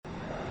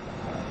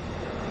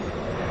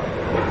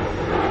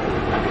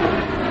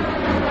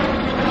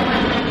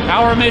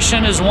Our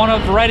mission is one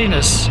of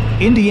readiness.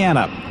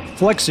 Indiana,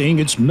 flexing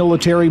its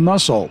military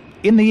muscle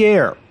in the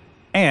air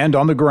and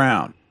on the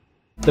ground.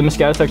 The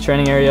Muscatatuck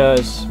training area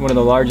is one of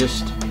the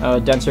largest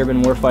dense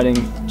urban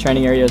warfighting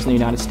training areas in the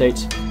United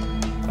States.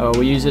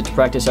 We use it to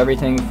practice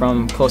everything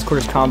from close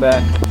quarters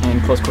combat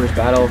and close quarters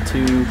battle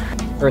to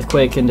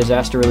earthquake and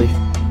disaster relief.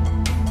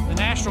 The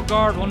National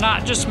Guard will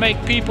not just make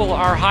people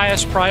our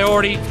highest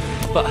priority,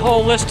 but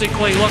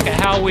holistically look at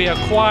how we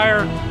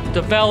acquire,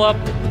 develop,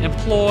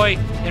 employ,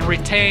 and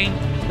retain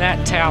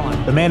that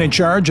talent. The man in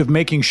charge of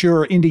making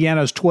sure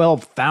Indiana's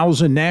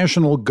 12,000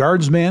 National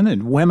Guardsmen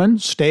and women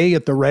stay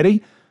at the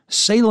ready,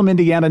 Salem,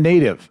 Indiana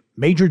native,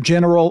 Major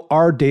General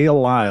R. Dale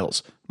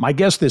Lyles, my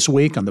guest this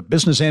week on the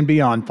Business and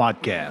Beyond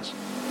podcast.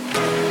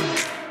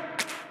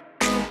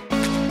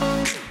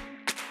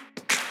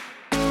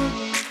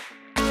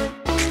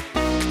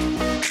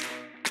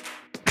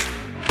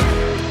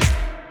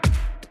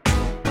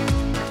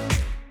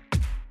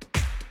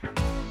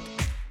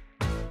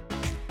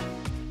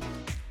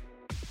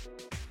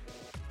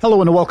 Hello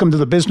and welcome to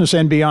the Business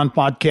and Beyond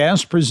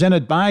podcast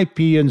presented by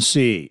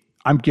PNC.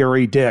 I'm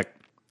Gary Dick.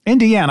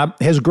 Indiana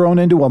has grown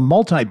into a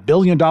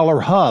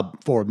multi-billion-dollar hub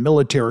for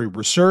military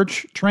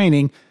research,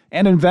 training,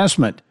 and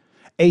investment.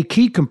 A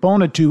key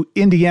component to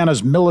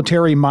Indiana's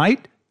military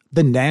might,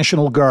 the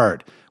National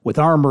Guard, with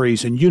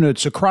armories and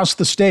units across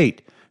the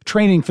state,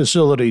 training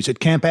facilities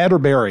at Camp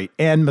Atterbury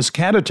and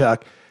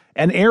Muscatatuck,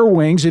 and air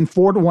wings in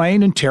Fort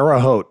Wayne and Terre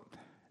Haute.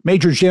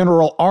 Major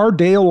General R.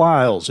 Dale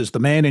Lyles is the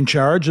man in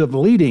charge of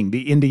leading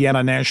the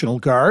Indiana National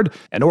Guard,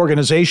 an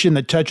organization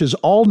that touches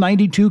all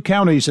 92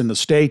 counties in the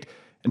state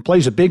and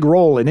plays a big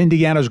role in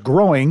Indiana's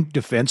growing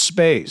defense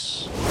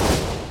space.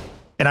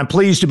 And I'm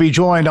pleased to be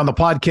joined on the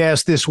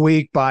podcast this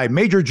week by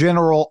Major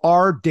General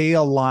R.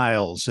 Dale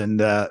Lyles.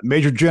 And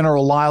Major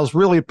General Lyles,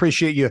 really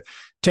appreciate you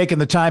taking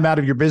the time out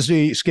of your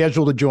busy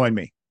schedule to join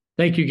me.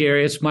 Thank you,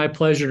 Gary. It's my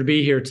pleasure to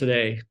be here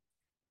today.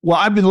 Well,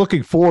 I've been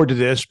looking forward to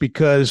this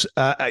because,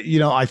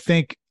 I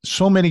think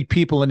so many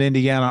people in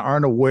Indiana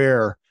aren't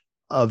aware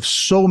of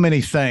so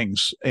many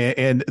things,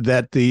 and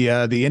that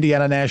the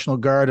Indiana National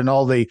Guard and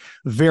all the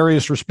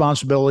various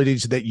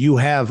responsibilities that you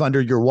have under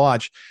your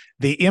watch,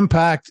 the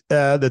impact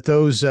that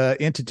those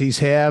entities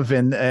have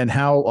and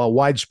how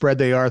widespread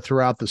they are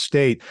throughout the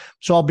state.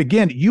 So I'll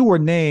begin. You were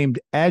named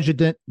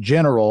Adjutant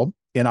General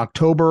in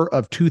October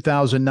of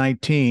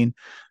 2019.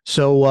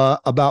 So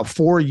about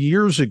 4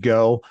 years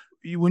ago.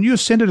 When you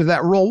ascended to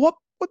that role, what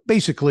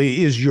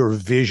basically is your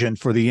vision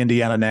for the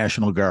Indiana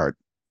National Guard?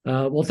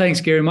 Well,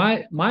 thanks, Gary.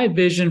 My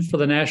vision for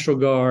the National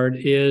Guard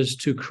is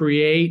to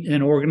create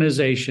an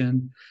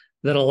organization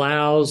that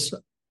allows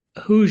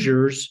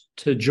Hoosiers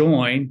to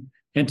join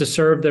and to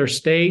serve their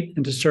state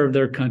and to serve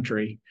their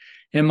country.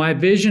 And my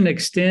vision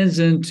extends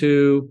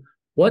into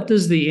what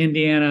does the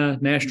Indiana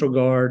National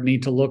Guard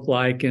need to look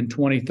like in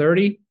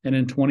 2030 and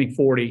in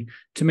 2040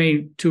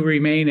 to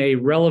remain a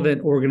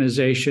relevant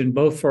organization,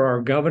 both for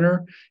our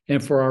governor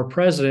and for our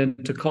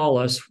president to call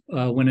us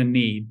when in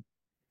need.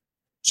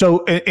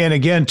 So, and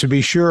again, to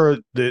be sure,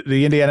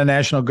 the Indiana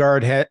National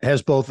Guard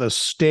has both a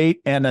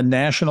state and a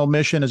national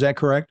mission. Is that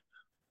correct?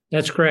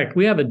 That's correct.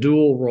 We have a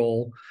dual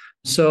role.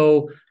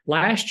 So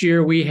last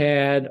year, we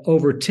had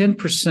over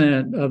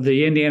 10% of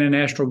the Indiana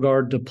National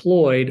Guard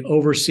deployed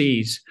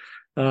overseas.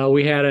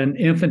 We had an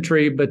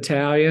infantry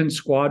battalion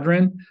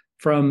squadron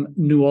from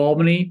New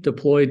Albany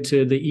deployed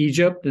to the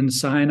Egypt and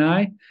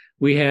Sinai.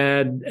 We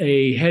had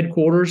a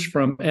headquarters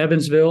from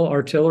Evansville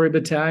Artillery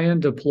Battalion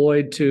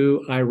deployed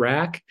to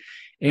Iraq.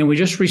 And we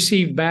just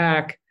received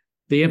back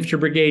the Infantry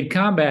Brigade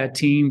Combat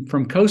Team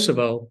from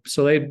Kosovo.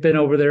 So they've been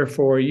over there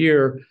for a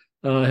year,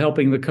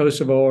 helping the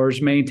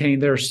Kosovars maintain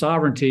their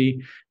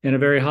sovereignty in a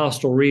very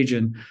hostile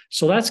region.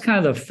 So that's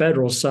kind of the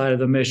federal side of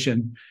the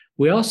mission.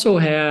 We also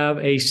have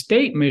a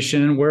state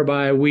mission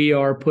whereby we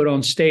are put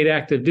on state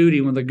active duty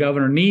when the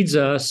governor needs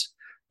us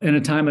in a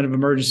time of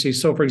emergency.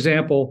 So, for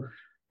example,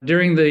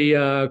 during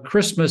the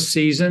Christmas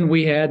season,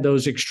 we had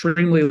those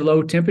extremely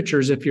low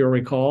temperatures, if you'll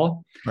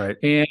recall. Right.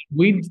 And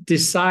we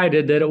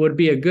decided that it would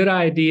be a good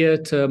idea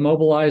to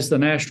mobilize the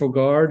National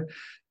Guard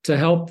to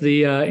help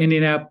the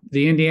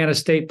Indiana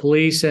State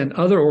Police and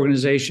other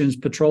organizations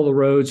patrol the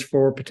roads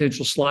for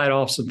potential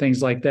slide-offs and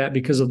things like that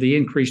because of the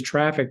increased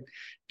traffic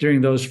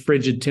during those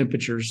frigid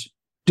temperatures.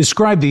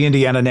 Describe the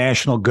Indiana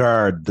National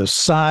Guard, the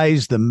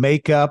size, the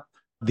makeup,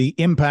 the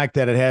impact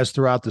that it has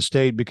throughout the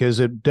state, because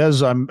it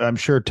does, I'm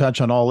sure, touch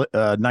on all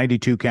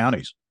 92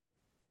 counties.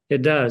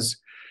 It does.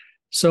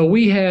 So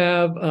we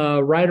have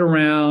right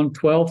around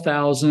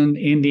 12,000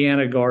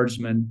 Indiana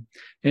Guardsmen.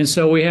 And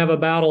so we have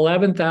about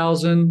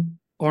 11,000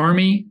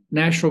 Army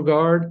National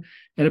Guard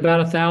and about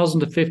 1,000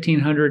 to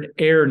 1,500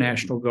 Air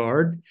National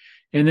Guard.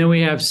 And then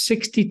we have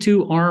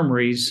 62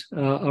 armories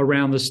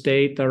around the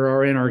state that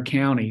are in our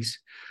counties.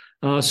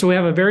 So we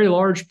have a very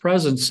large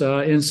presence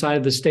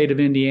inside the state of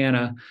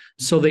Indiana.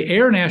 So the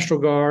Air National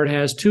Guard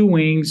has two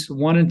wings,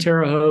 one in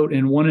Terre Haute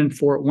and one in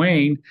Fort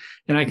Wayne.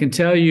 And I can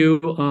tell you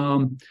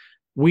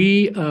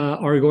we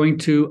are going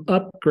to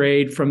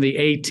upgrade from the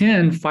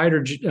A-10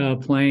 fighter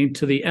plane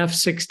to the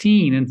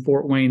F-16 in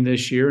Fort Wayne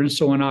this year. And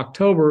so in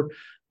October,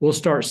 we'll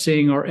start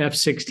seeing our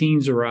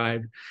F-16s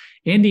arrive.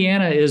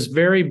 Indiana is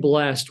very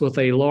blessed with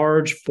a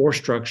large force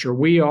structure.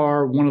 We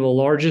are one of the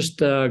largest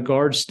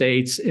guard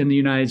states in the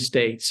United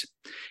States.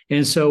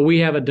 And so we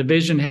have a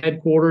division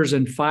headquarters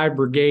and 5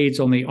 brigades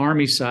on the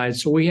Army side.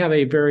 So we have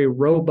a very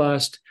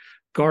robust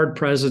guard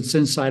presence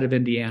inside of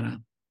Indiana.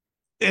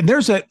 And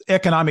there's that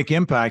economic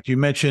impact. You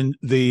mentioned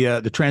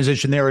the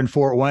transition there in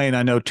Fort Wayne.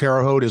 I know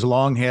Terre Haute has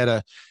long had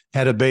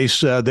a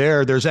base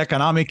there. There's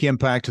economic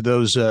impact to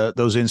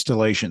those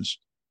installations.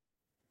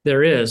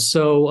 There is.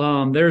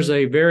 So there's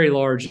a very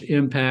large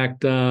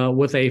impact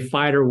with a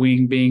fighter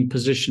wing being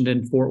positioned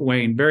in Fort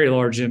Wayne. Very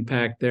large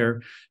impact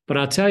there. But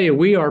I'll tell you,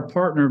 we are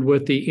partnered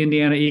with the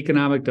Indiana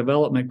Economic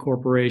Development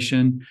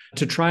Corporation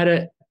to try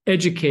to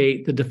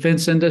educate the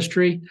defense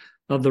industry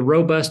of the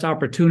robust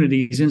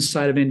opportunities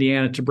inside of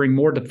Indiana to bring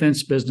more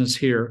defense business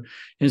here.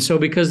 And so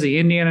because the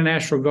Indiana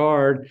National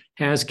Guard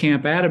has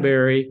Camp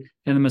Atterbury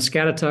and the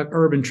Muscatatuck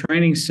Urban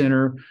Training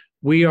Center,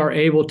 we are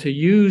able to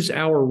use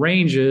our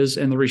ranges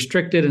and the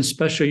restricted and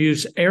special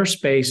use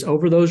airspace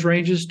over those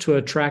ranges to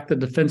attract the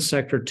defense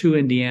sector to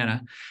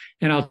Indiana.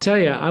 And I'll tell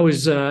you, I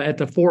was at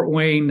the Fort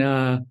Wayne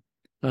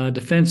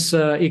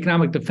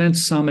Economic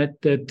Defense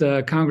Summit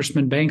that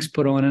Congressman Banks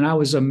put on, and I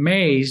was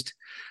amazed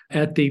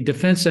at the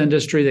defense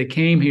industry that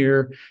came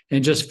here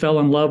and just fell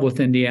in love with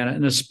Indiana,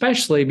 and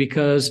especially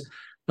because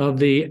of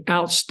the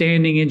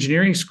outstanding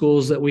engineering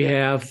schools that we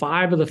have.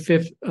 5 of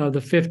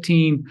the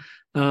 15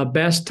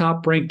 best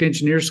top-ranked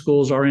engineer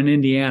schools are in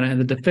Indiana, and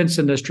the defense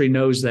industry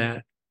knows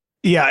that.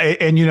 Yeah,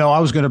 and I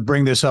was going to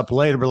bring this up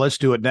later, but let's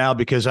do it now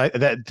because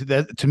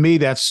that to me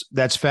that's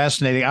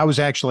fascinating. I was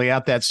actually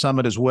at that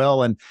summit as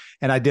well, and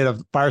I did a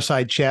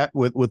fireside chat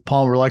with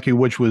Paul Merlecki,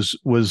 which was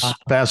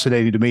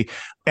fascinating to me.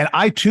 And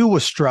I too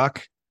was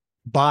struck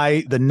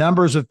by the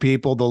numbers of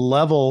people, the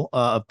level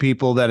of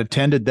people that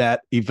attended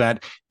that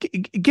event.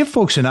 Give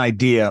folks an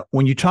idea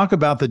when you talk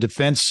about the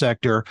defense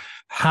sector,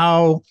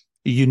 how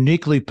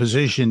uniquely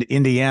positioned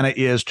Indiana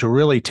is to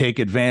really take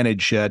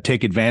advantage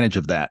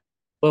of that.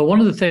 Well,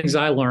 one of the things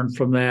I learned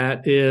from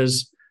that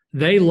is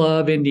they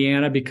love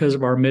Indiana because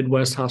of our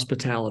Midwest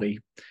hospitality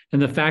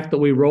and the fact that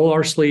we roll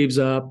our sleeves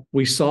up,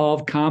 we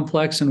solve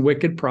complex and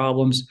wicked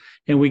problems,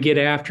 and we get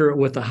after it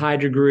with a high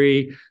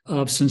degree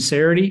of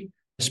sincerity,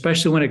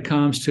 especially when it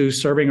comes to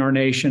serving our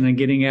nation and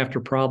getting after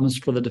problems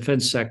for the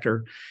defense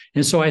sector.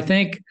 And so I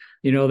think,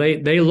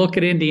 they look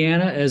at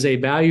Indiana as a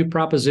value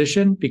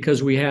proposition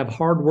because we have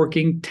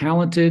hardworking,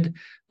 talented,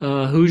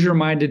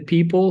 Hoosier-minded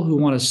people who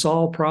want to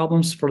solve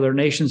problems for their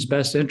nation's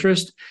best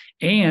interest.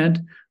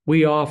 And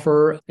we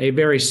offer a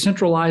very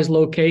centralized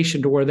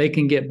location to where they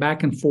can get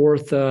back and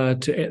forth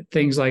to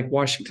things like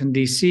Washington,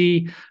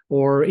 D.C.,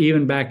 or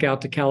even back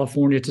out to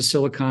California to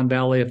Silicon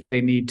Valley if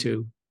they need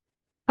to.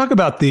 Talk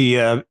about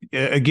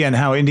again,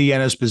 how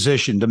Indiana's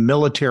positioned, the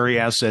military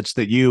assets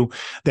that you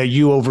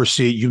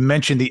oversee. You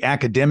mentioned the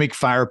academic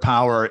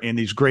firepower in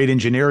these great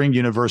engineering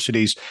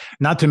universities,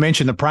 not to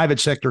mention the private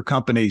sector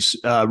companies,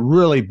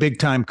 really big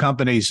time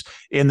companies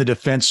in the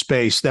defense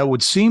space that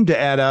would seem to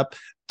add up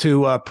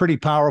to a pretty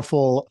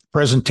powerful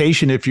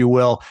presentation, if you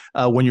will,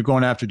 when you're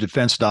going after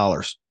defense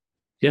dollars.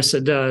 Yes,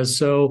 it does.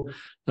 So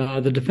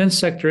the defense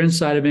sector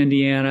inside of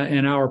Indiana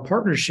and our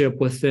partnership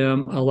with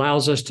them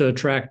allows us to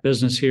attract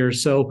business here.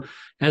 So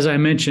as I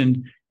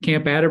mentioned,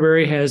 Camp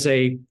Atterbury has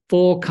a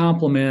full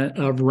complement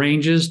of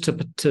ranges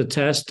to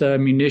test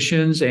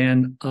munitions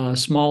and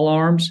small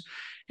arms.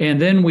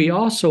 And then we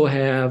also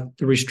have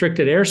the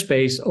restricted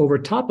airspace over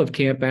top of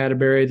Camp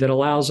Atterbury that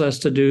allows us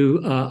to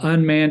do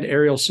unmanned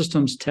aerial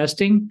systems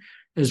testing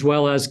as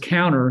well as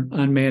counter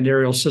unmanned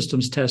aerial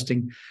systems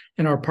testing.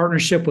 And our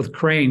partnership with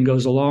Crane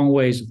goes a long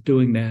ways with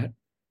doing that.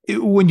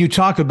 When you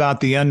talk about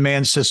the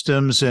unmanned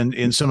systems and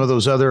in some of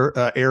those other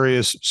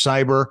areas,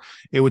 cyber,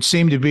 it would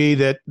seem to be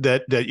that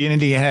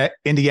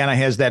Indiana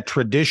has that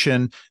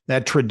tradition,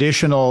 that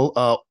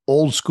traditional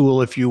old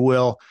school, if you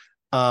will,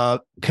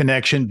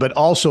 connection, but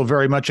also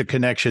very much a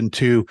connection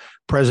to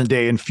present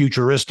day and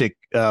futuristic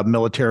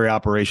military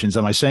operations.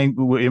 Am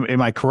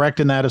I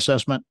correct in that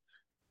assessment?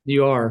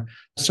 You are.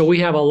 So we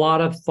have a lot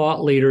of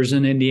thought leaders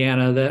in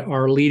Indiana that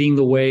are leading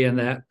the way in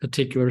that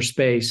particular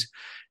space.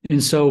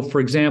 And so,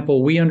 for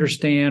example, we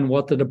understand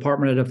what the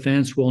Department of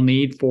Defense will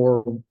need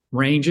for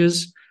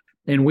ranges,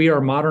 and we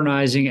are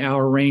modernizing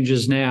our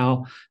ranges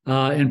now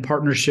in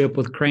partnership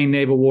with Crane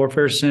Naval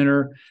Warfare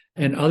Center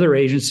and other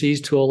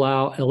agencies to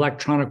allow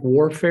electronic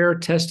warfare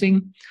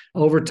testing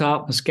over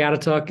top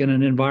Muscatatuck in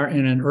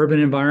an urban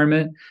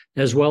environment,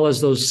 as well as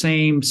those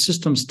same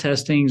systems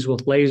testings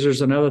with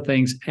lasers and other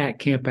things at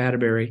Camp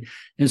Atterbury.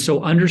 And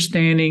so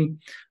understanding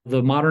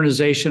the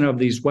modernization of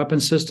these weapon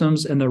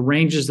systems and the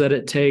ranges that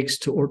it takes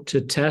to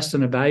test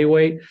and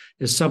evaluate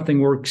is something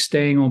we're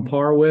staying on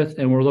par with,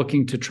 and we're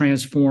looking to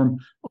transform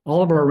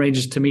all of our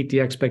ranges to meet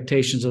the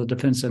expectations of the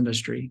defense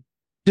industry.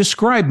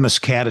 Describe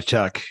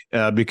Muscatatuck,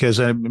 because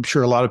I'm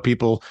sure a lot of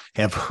people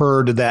have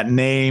heard of that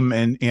name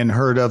and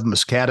heard of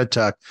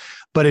Muscatatuck.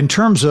 But in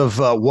terms of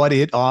what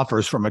it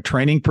offers from a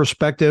training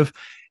perspective,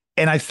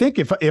 and I think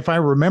if I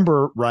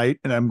remember right,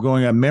 and I'm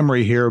going on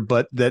memory here,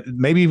 but that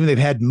maybe even they've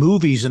had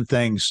movies and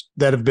things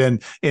that have been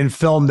in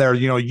film there,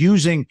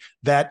 using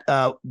that.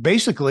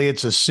 Basically,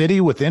 it's a city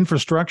with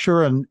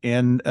infrastructure and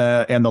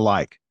the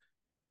like.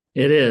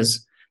 It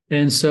is.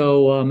 And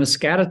so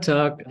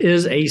Muscatatuck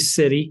is a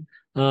city.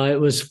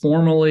 It was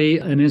formerly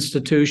an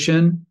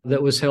institution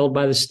that was held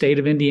by the state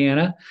of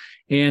Indiana.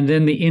 And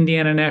then the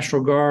Indiana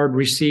National Guard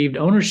received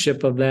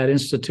ownership of that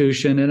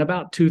institution in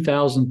about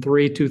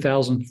 2003,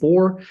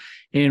 2004.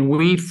 And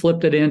we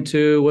flipped it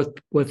into,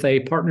 with a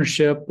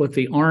partnership with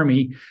the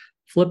Army,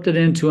 flipped it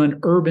into an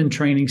urban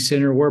training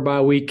center whereby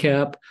we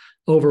kept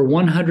over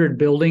 100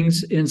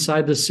 buildings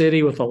inside the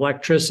city with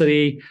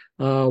electricity,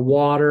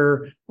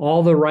 water,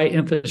 all the right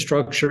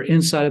infrastructure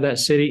inside of that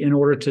city in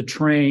order to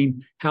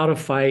train how to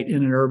fight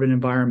in an urban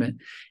environment.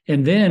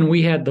 And then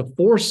we had the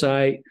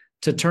foresight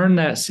to turn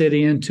that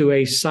city into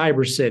a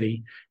cyber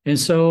city. And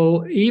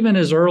so even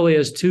as early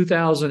as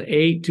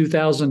 2008,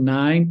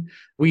 2009,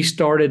 we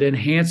started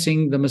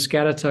enhancing the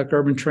Muscatatuck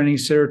Urban Training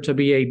Center to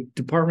be a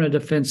Department of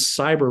Defense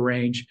cyber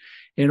range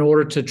in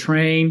order to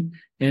train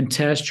and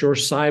test your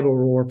cyber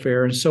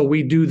warfare. And so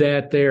we do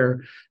that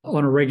there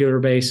on a regular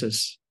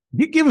basis.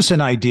 Give us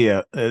an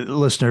idea,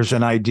 listeners,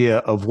 an idea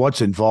of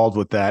what's involved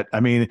with that. I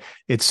mean,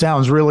 it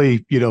sounds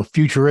really,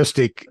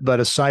 futuristic,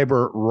 but a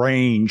cyber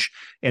range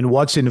and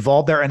what's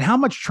involved there and how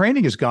much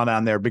training has gone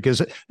on there,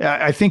 because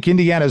I think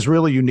Indiana is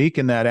really unique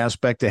in that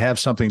aspect to have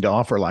something to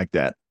offer like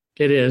that.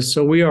 It is.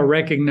 So we are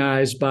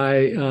recognized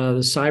by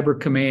the cyber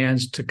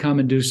commands to come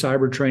and do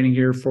cyber training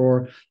here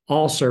for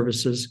all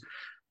services.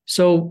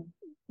 So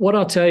what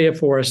I'll tell you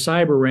for a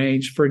cyber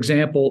range, for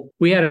example,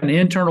 we had an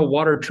internal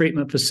water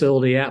treatment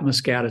facility at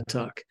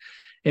Muscatatuck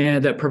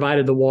and that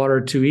provided the water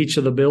to each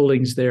of the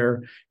buildings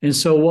there. And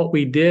so what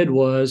we did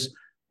was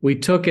we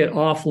took it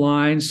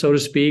offline, so to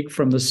speak,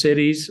 from the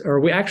cities,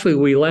 or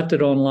we left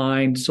it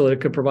online so that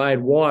it could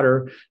provide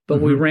water,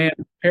 but we ran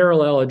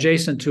parallel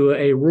adjacent to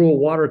a rural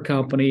water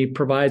company,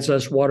 provides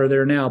us water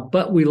there now,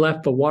 but we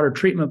left the water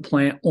treatment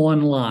plant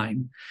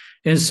online.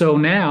 And so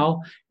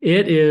now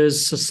it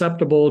is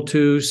susceptible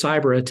to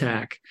cyber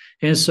attack.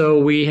 And so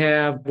we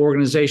have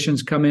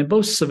organizations come in,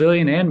 both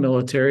civilian and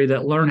military,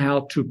 that learn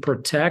how to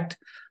protect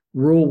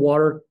rural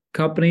water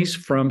companies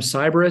from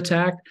cyber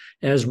attack,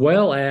 as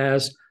well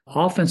as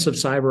offensive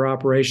cyber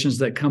operations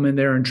that come in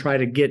there and try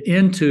to get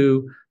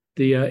into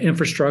the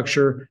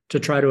infrastructure to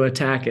try to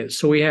attack it.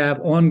 So we have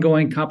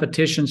ongoing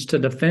competitions to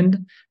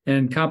defend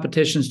and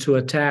competitions to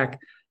attack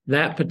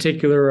that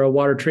particular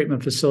water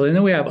treatment facility. And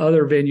then we have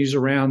other venues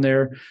around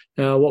there,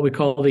 what we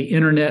call the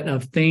Internet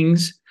of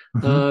Things,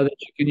 that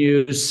you can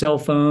use, cell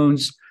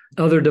phones,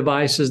 other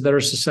devices that are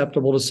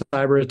susceptible to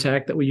cyber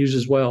attack that we use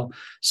as well.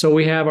 So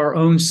we have our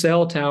own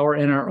cell tower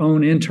and our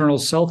own internal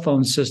cell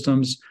phone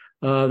systems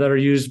that are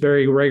used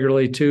very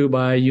regularly too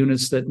by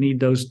units that need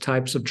those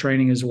types of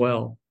training as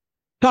well.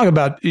 Talk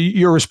about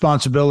your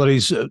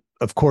responsibilities,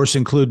 of course,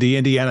 include the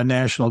Indiana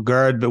National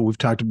Guard, but we've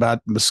talked about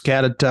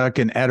Muscatatuck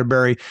and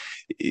Atterbury.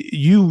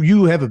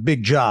 You have a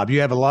big job. You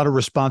have a lot of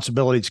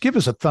responsibilities. Give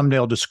us a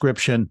thumbnail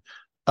description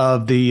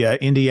of the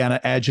Indiana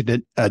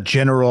Adjutant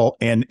General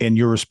and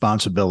your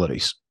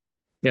responsibilities.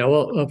 Yeah,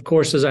 well, of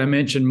course, as I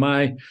mentioned,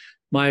 my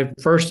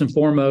first and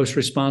foremost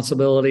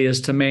responsibility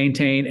is to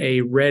maintain a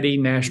ready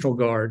National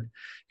Guard.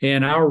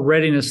 And our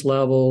readiness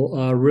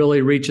level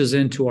really reaches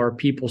into our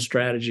people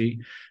strategy.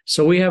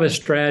 So we have a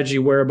strategy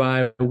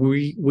whereby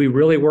we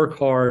really work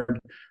hard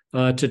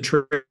to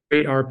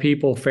treat our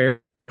people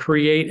fair,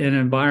 create an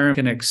environment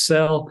that can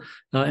excel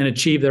and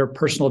achieve their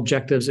personal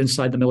objectives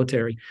inside the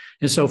military.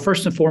 And so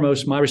first and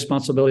foremost, my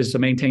responsibility is to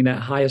maintain that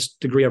highest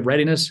degree of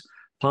readiness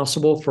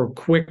possible for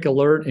quick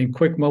alert and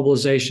quick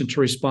mobilization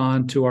to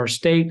respond to our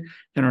state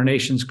and our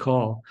nation's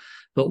call.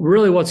 But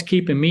really what's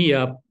keeping me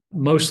up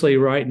mostly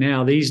right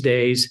now these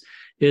days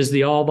is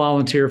the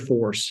all-volunteer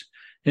force.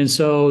 And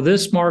so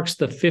this marks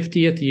the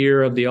 50th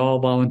year of the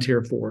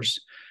all-volunteer force.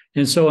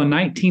 And so in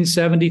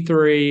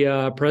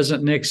 1973,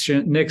 President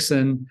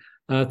Nixon,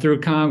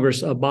 through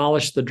Congress,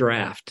 abolished the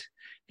draft,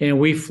 and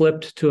we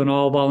flipped to an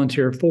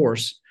all-volunteer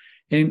force.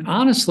 And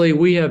honestly,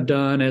 we have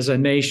done as a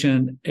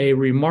nation a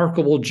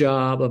remarkable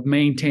job of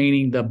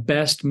maintaining the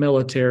best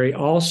military,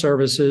 all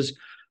services,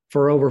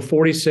 for over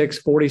 46,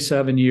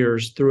 47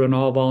 years through an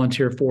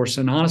all-volunteer force.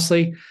 And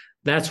honestly,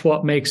 that's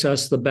what makes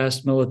us the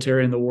best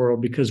military in the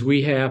world, because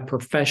we have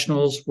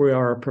professionals. We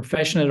are a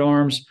profession at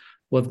arms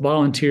with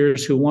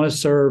volunteers who want to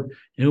serve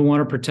and who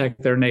want to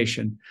protect their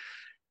nation.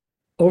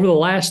 Over the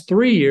last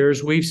 3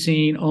 years, we've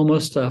seen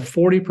almost a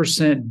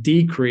 40%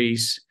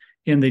 decrease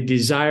in the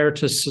desire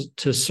to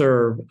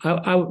serve.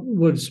 I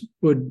would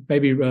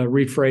maybe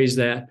rephrase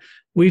that.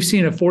 We've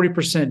seen a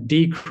 40%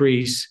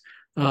 decrease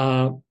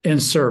in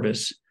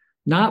service,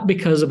 not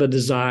because of a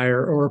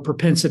desire or a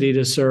propensity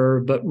to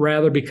serve, but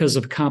rather because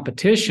of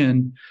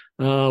competition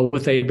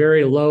with a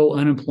very low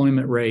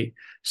unemployment rate.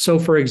 So,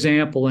 for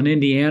example, in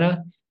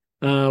Indiana,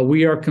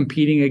 we are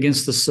competing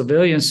against the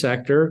civilian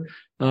sector.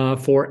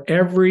 For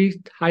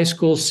every high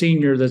school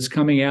senior that's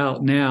coming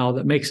out now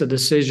that makes a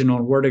decision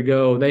on where to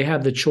go, they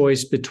have the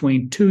choice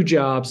between two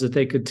jobs that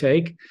they could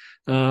take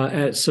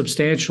at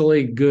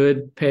substantially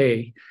good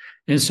pay.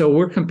 And so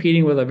we're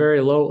competing with a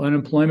very low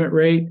unemployment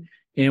rate,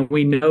 and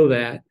we know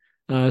that.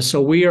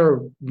 So we are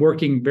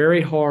working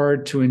very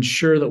hard to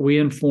ensure that we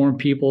inform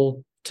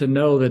people to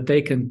know that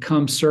they can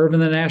come serve in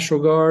the National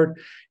Guard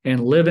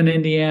and live in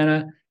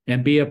Indiana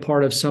and be a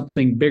part of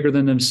something bigger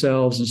than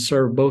themselves and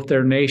serve both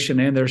their nation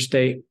and their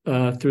state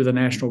through the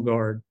National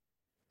Guard.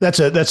 That's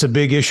a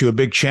big issue, a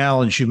big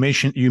challenge.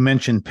 You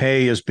mentioned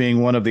pay as being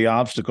one of the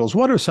obstacles.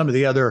 What are some of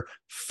the other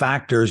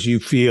factors you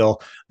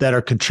feel that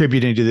are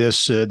contributing to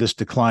this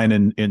decline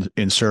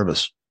in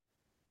service?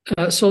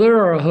 So there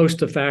are a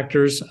host of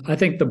factors. I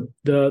think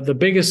the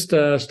biggest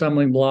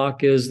stumbling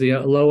block is the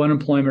low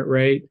unemployment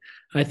rate.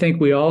 I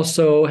think we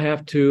also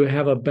have to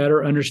have a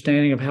better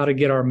understanding of how to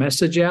get our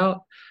message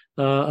out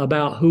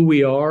about who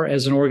we are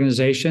as an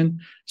organization.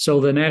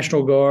 So the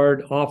National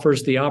Guard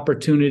offers the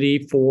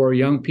opportunity for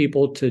young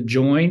people to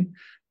join,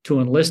 to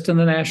enlist in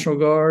the National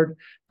Guard,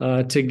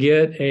 to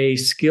get a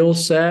skill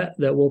set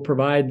that will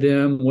provide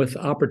them with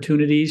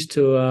opportunities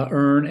to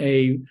earn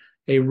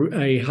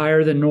a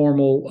higher than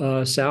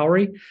normal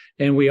salary.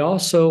 And we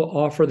also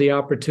offer the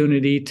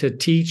opportunity to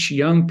teach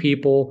young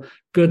people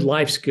good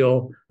life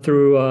skill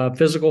through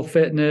physical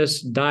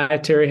fitness,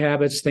 dietary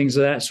habits, things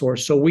of that sort.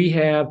 So we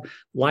have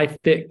life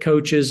fit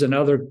coaches and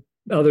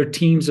other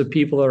teams of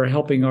people that are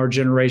helping our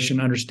generation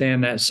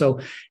understand that. So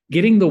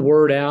getting the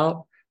word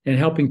out and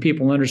helping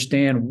people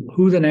understand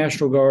who the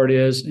National Guard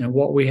is and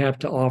what we have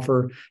to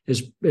offer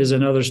is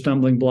another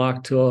stumbling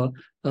block to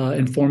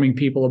informing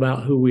people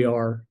about who we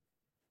are.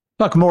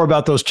 Talk more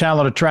about those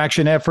talent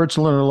attraction efforts,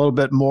 learn a little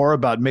bit more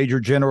about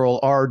Major General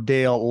R.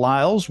 Dale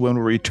Lyles when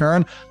we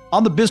return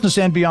on the Business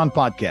and Beyond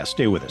podcast.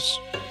 Stay with us.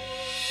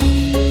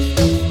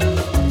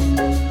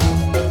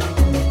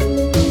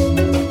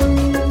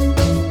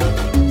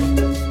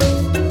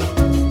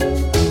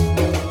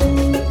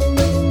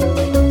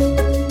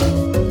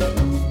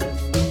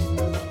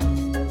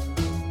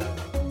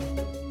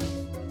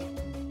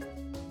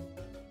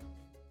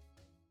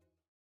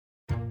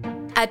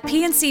 At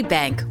PNC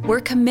Bank, we're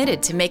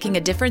committed to making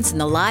a difference in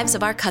the lives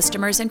of our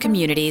customers and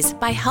communities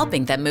by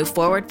helping them move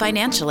forward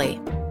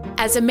financially.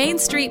 As a Main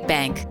Street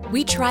bank,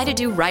 we try to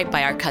do right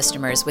by our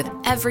customers with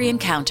every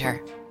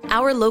encounter.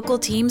 Our local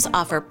teams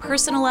offer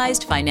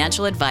personalized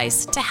financial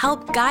advice to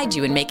help guide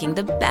you in making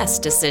the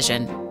best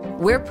decision.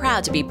 We're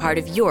proud to be part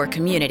of your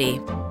community.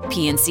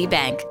 PNC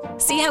Bank.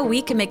 See how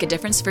we can make a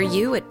difference for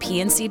you at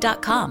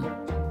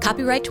pnc.com.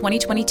 Copyright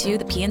 2022,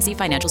 the PNC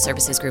Financial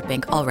Services Group,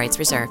 Inc., all rights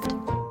reserved.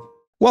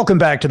 Welcome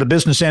back to the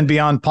Business and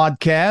Beyond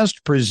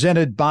podcast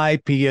presented by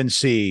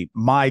PNC.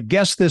 My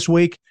guest this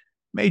week,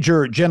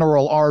 Major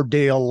General R.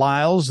 Dale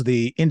Lyles,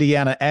 the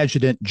Indiana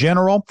Adjutant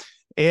General.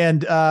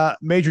 And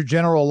Major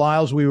General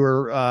Lyles, we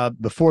were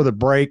before the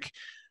break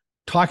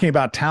talking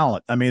about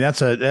talent. I mean,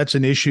 that's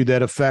an issue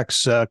that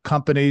affects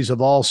companies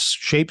of all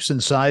shapes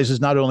and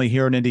sizes, not only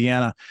here in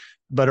Indiana,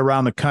 but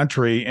around the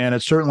country. And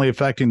it's certainly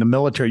affecting the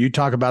military. You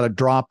talk about a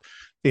drop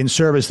in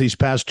service these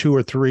past 2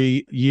 or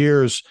 3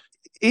 years.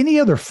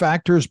 Any other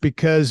factors?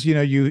 Because,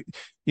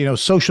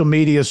 social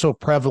media is so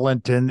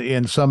prevalent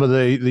in some of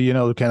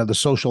the kind of the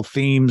social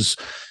themes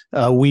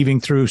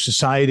weaving through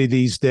society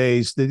these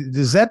days.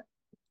 Does that,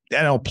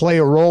 play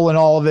a role in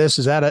all of this?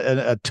 Is that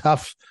a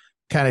tough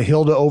kind of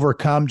hill to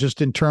overcome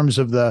just in terms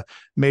of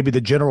maybe the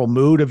general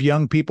mood of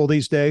young people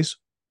these days?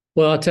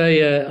 Well, I'll tell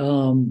you,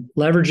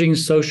 leveraging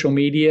social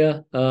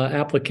media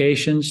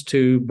applications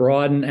to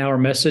broaden our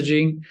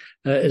messaging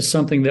is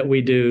something that we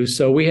do.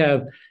 So we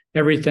have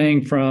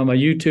everything from a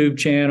YouTube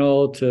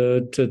channel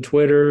to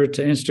Twitter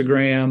to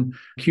Instagram,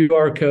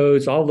 QR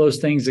codes, all those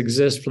things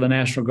exist for the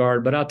National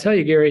Guard. But I'll tell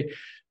you, Gary,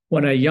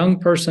 when a young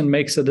person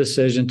makes a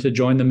decision to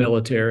join the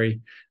military,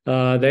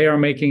 they are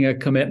making a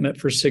commitment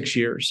for 6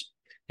 years.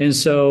 And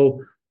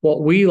so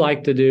what we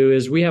like to do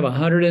is we have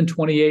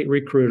 128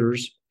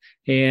 recruiters.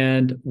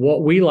 And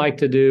what we like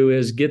to do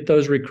is get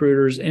those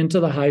recruiters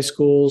into the high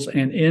schools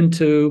and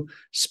into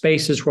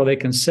spaces where they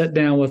can sit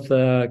down with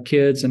the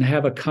kids and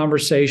have a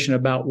conversation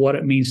about what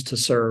it means to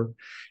serve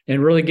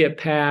and really get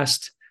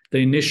past the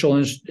initial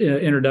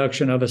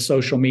introduction of a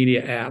social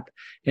media app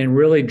and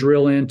really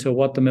drill into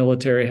what the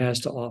military has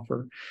to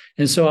offer.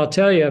 And so I'll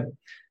tell you,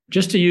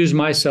 just to use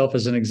myself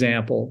as an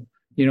example,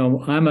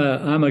 I'm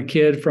a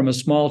kid from a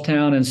small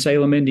town in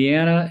Salem,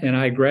 Indiana, and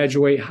I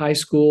graduate high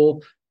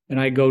school and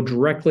I go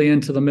directly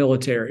into the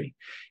military.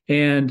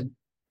 And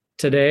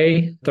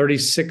today,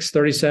 36,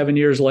 37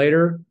 years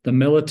later, the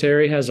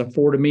military has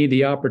afforded me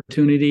the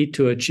opportunity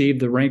to achieve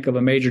the rank of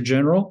a major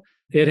general.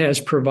 It has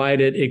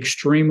provided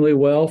extremely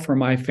well for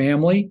my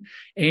family,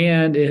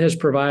 and it has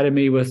provided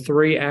me with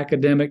 3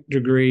 academic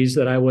degrees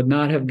that I would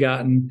not have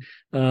gotten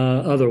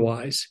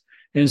otherwise.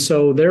 And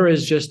so there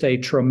is just a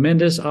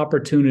tremendous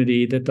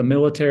opportunity that the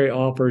military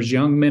offers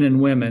young men and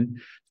women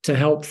to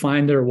help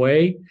find their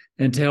way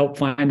and to help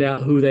find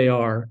out who they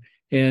are.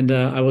 And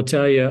I will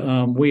tell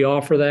you, we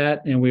offer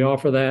that, and we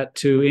offer that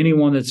to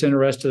anyone that's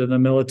interested in the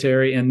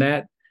military. And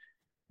that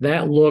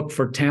look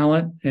for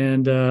talent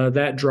and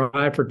that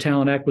drive for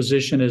talent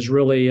acquisition is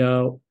really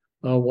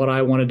what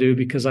I want to do,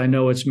 because I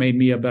know it's made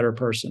me a better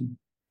person.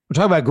 We're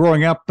talking about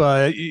growing up.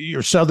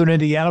 You're Southern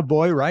Indiana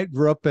boy, right?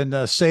 Grew up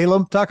in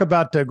Salem. Talk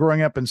about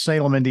growing up in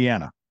Salem,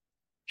 Indiana.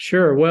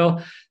 Sure.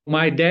 Well,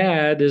 my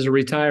dad is a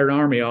retired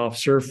Army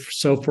officer.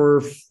 So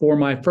for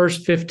my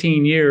first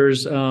 15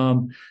 years,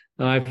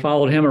 I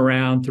followed him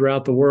around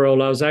throughout the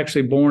world. I was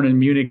actually born in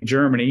Munich,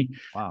 Germany.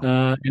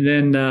 Wow. And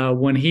then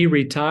when he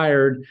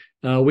retired,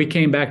 we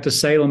came back to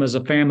Salem as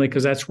a family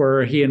because that's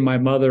where he and my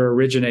mother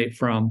originate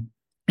from.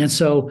 And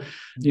so,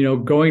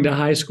 going to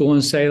high school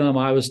in Salem,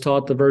 I was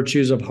taught the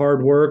virtues of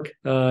hard work,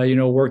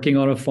 working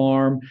on a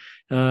farm,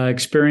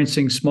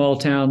 experiencing small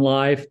town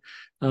life.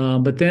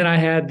 But then I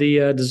had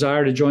the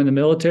desire to join the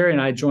military,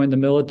 and I joined the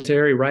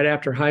military right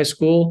after high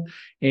school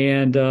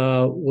and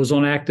was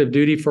on active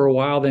duty for a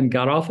while, then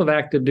got off of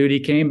active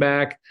duty, came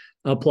back,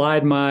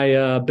 applied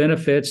my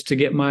benefits to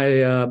get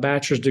my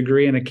bachelor's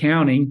degree in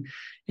accounting.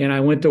 And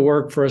I went to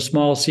work for a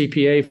small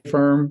CPA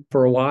firm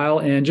for a while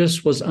and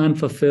just was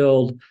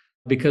unfulfilled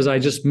because I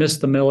just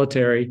missed the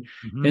military.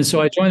 Mm-hmm. And so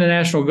I joined the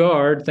National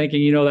Guard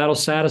thinking, that'll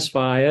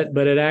satisfy it,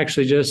 but it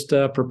actually just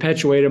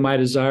perpetuated my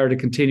desire to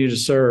continue to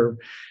serve.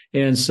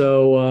 And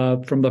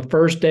so from the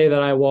first day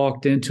that I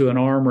walked into an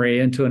armory,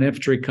 into an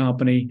infantry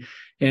company,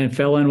 and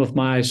fell in with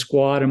my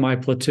squad and my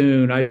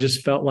platoon, I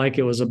just felt like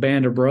it was a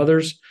band of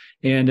brothers,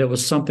 and it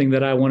was something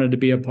that I wanted to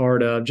be a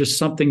part of, just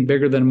something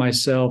bigger than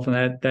myself.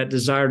 And that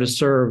desire to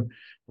serve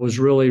was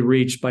really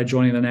reached by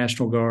joining the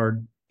National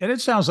Guard. And it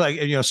sounds like,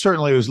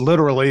 certainly it was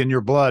literally in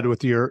your blood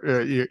with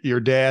your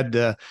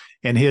dad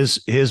and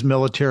his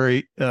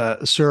military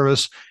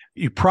service.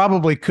 You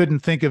probably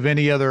couldn't think of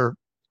any other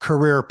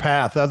career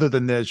path other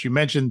than this. You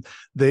mentioned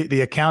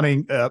the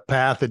accounting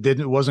path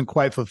that wasn't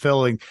quite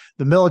fulfilling.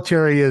 The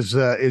military is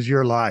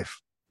your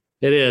life.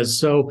 It is.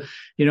 So,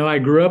 I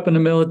grew up in the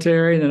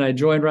military, and then I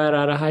joined right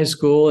out of high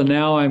school, and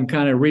now I'm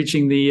kind of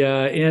reaching the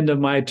end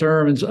of my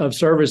term of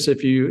service,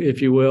 if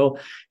you will.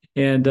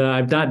 And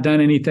I've not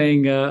done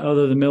anything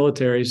other than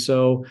military.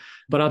 So,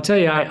 but I'll tell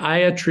you, I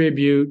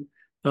attribute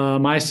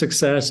my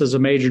success as a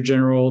major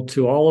general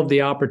to all of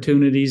the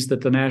opportunities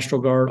that the National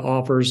Guard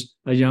offers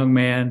a young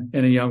man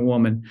and a young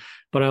woman.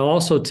 But I'll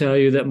also tell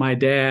you that my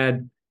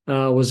dad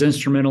was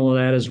instrumental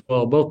in that as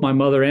well, both my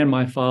mother and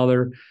my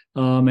father,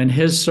 and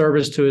his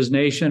service to his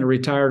nation, a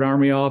retired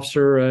Army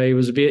officer.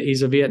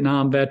 He's a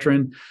Vietnam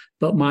veteran.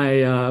 But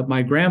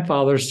my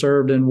grandfather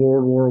served in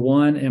World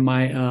War I, and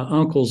my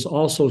uncles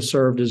also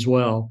served as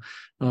well.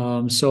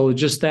 So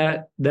just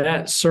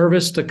that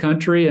service to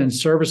country and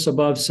service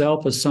above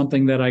self is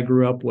something that I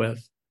grew up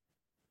with.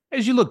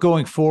 As you look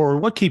going forward,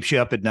 what keeps you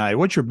up at night?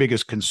 What's your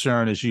biggest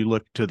concern as you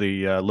look to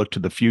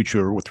the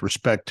future with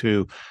respect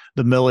to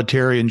the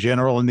military in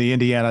general and the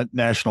Indiana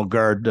National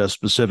Guard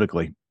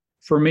specifically?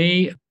 For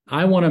me,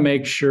 I want to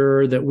make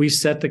sure that we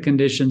set the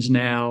conditions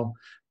now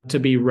to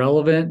be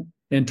relevant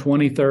in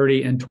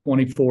 2030 and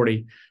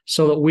 2040,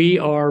 so that we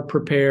are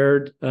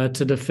prepared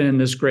to defend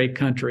this great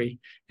country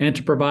and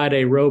to provide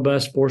a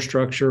robust force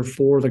structure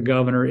for the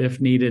governor if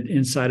needed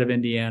inside of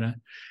Indiana.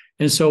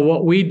 And so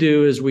what we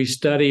do is we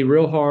study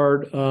real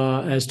hard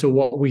as to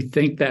what we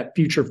think that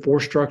future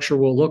force structure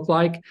will look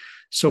like.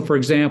 So, for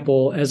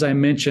example, as I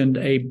mentioned,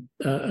 a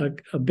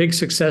big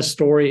success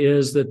story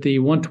is that the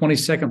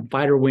 122nd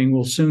Fighter Wing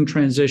will soon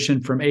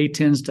transition from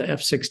A-10s to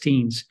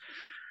F-16s.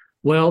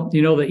 Well,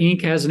 the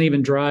ink hasn't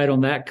even dried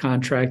on that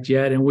contract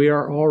yet, and we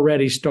are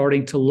already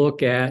starting to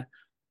look at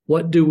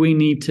what do we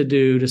need to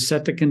do to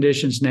set the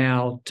conditions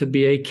now to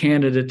be a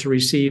candidate to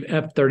receive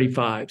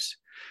F-35s.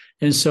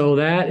 And so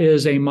that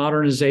is a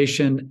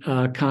modernization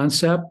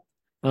concept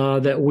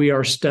that we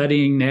are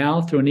studying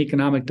now through an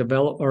economic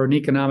develop or an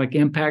economic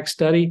impact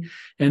study,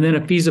 and then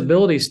a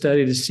feasibility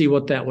study to see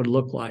what that would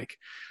look like.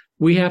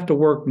 We have to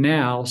work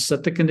now,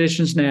 set the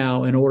conditions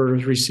now in order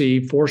to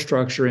receive force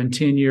structure in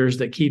 10 years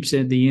that keeps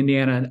the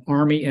Indiana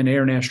Army and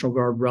Air National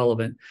Guard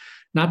relevant.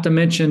 Not to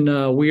mention,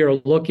 we are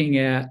looking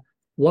at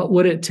what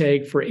would it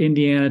take for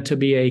Indiana to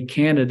be a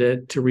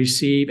candidate to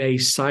receive a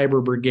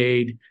cyber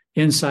brigade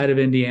inside of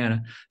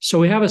Indiana. So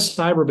we have a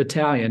cyber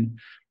battalion.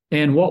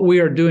 And what we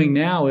are doing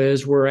now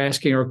is we're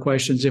asking our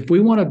questions. If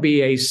we want to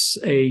be a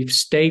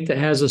state that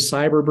has a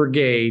cyber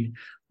brigade,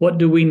 what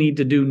do we need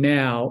to do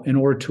now in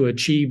order to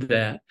achieve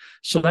that?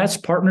 So that's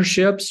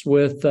partnerships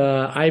with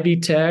Ivy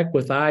Tech,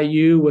 with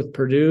IU, with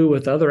Purdue,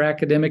 with other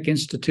academic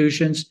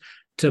institutions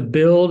to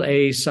build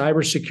a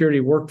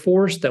cybersecurity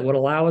workforce that would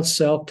allow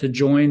itself to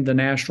join the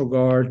National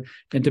Guard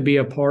and to be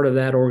a part of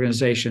that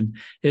organization.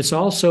 It's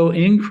also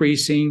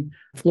increasing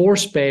floor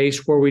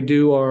space where we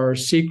do our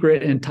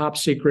secret and top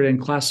secret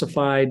and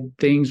classified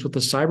things with the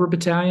cyber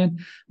battalion,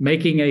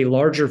 making a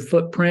larger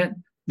footprint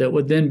that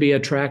would then be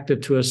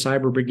attractive to a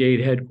cyber brigade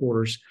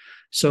headquarters.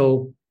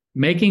 So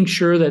making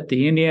sure that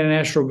the Indiana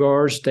National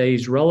Guard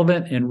stays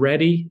relevant and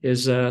ready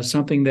is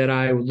something that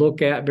I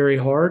look at very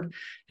hard.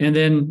 And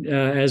then,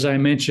 as I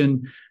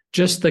mentioned,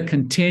 just the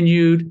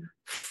continued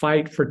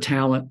fight for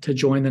talent to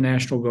join the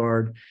National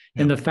Guard.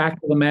 And the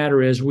fact of the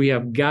matter is we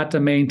have got to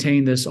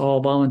maintain this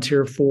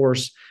all-volunteer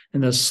force.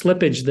 And the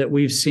slippage that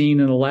we've seen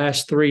in the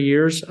last 3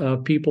 years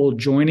of people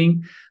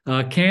joining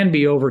can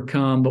be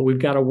overcome, but we've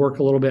got to work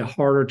a little bit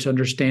harder to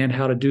understand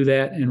how to do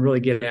that and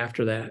really get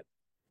after that.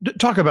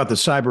 Talk about the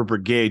cyber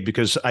brigade,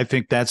 because I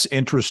think that's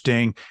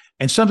interesting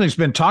and something's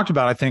been talked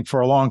about, I think, for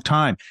a long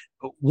time.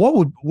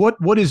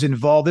 What is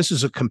involved? This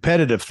is a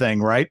competitive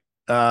thing, right?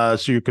 So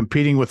you're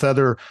competing with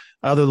other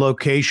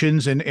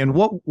locations, and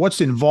what's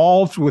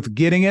involved with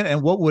getting it,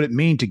 and what would it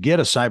mean to get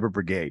a cyber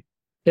brigade?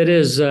 It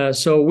is.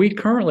 So we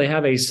currently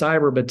have a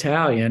cyber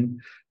battalion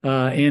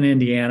in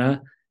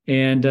Indiana,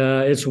 and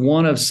it's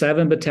one of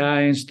 7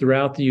 battalions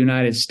throughout the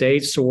United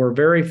States. So we're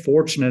very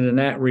fortunate in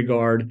that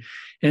regard.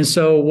 And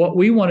so what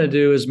we want to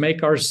do is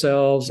make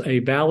ourselves a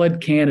valid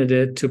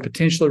candidate to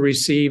potentially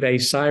receive a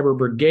cyber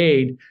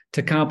brigade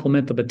to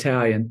complement the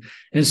battalion.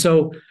 And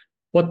so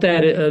what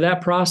that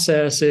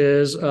process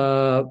is,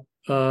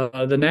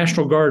 the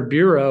National Guard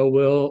Bureau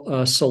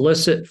will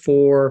solicit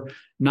for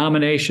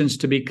nominations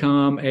to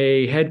become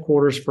a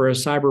headquarters for a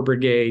cyber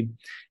brigade,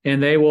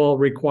 and they will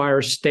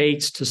require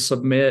states to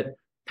submit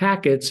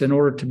packets in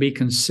order to be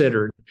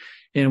considered.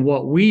 And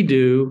what we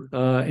do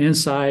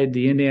inside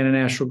the Indiana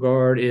National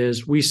Guard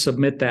is we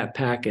submit that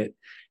packet.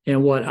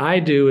 And what I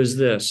do is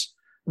this: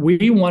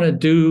 we want to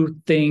do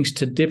things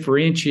to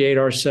differentiate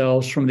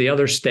ourselves from the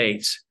other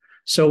states.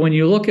 So when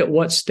you look at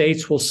what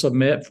states will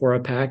submit for a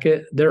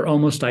packet, they're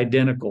almost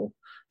identical.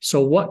 So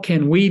what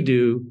can we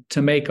do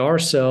to make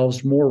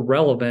ourselves more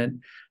relevant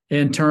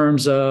in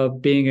terms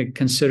of being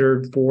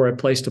considered for a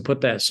place to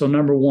put that? So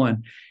number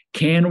one,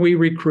 can we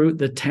recruit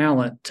the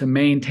talent to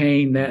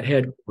maintain that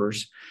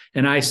headquarters?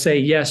 And I say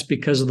yes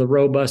because of the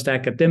robust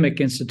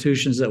academic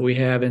institutions that we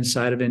have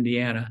inside of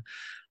Indiana.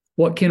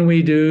 What can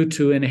we do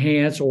to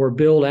enhance or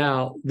build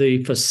out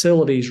the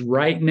facilities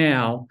right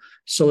now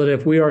so that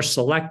if we are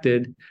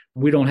selected,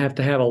 we don't have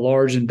to have a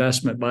large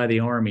investment by the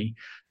Army?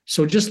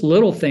 So just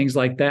little things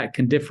like that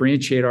can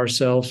differentiate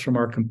ourselves from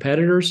our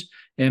competitors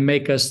and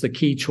make us the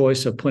key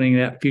choice of putting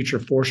that future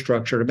force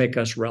structure to make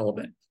us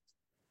relevant.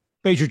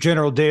 Major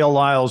General Dale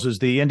Lyles is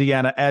the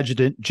Indiana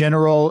Adjutant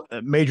General.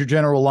 Major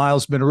General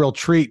Lyles, been a real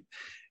treat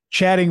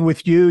chatting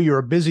with you. You're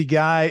a busy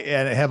guy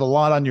and have a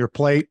lot on your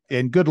plate,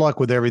 and good luck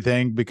with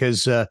everything,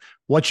 because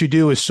what you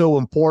do is so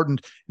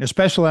important, and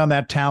especially on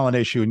that talent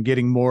issue and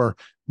getting more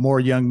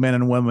young men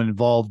and women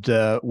involved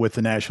with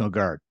the National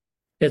Guard.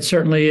 It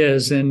certainly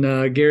is.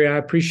 And Gary, I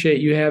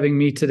appreciate you having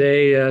me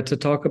today to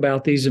talk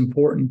about these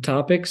important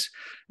topics.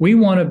 We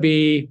want to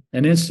be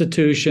an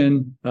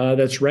institution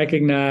that's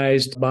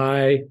recognized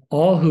by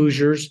all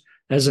Hoosiers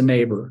as a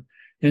neighbor.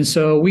 And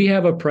so we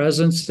have a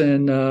presence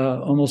in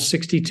almost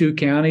 62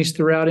 counties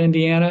throughout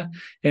Indiana,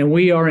 and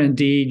we are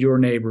indeed your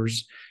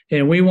neighbors.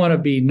 And we want to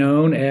be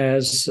known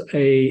as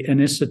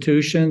an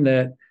institution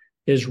that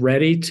is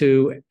ready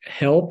to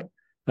help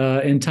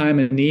in time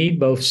of need,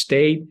 both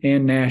state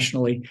and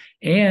nationally,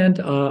 and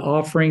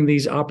offering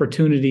these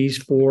opportunities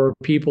for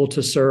people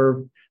to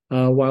serve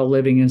while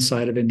living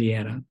inside of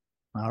Indiana.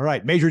 All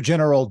right. Major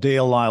General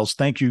Dale Lyles,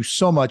 thank you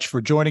so much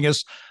for joining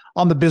us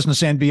on the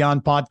Business and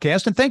Beyond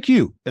podcast. And thank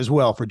you as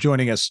well for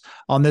joining us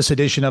on this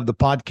edition of the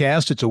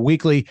podcast. It's a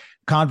weekly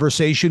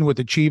conversation with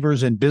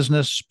achievers in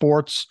business,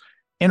 sports,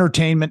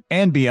 entertainment,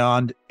 and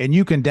beyond. And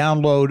you can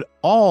download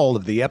all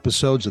of the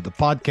episodes of the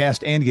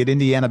podcast and get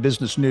Indiana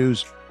business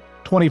news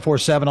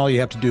 24/7. All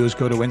you have to do is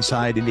go to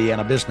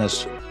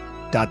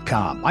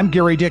InsideIndianaBusiness.com. I'm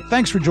Gary Dick.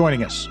 Thanks for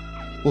joining us.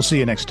 We'll see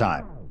you next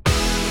time.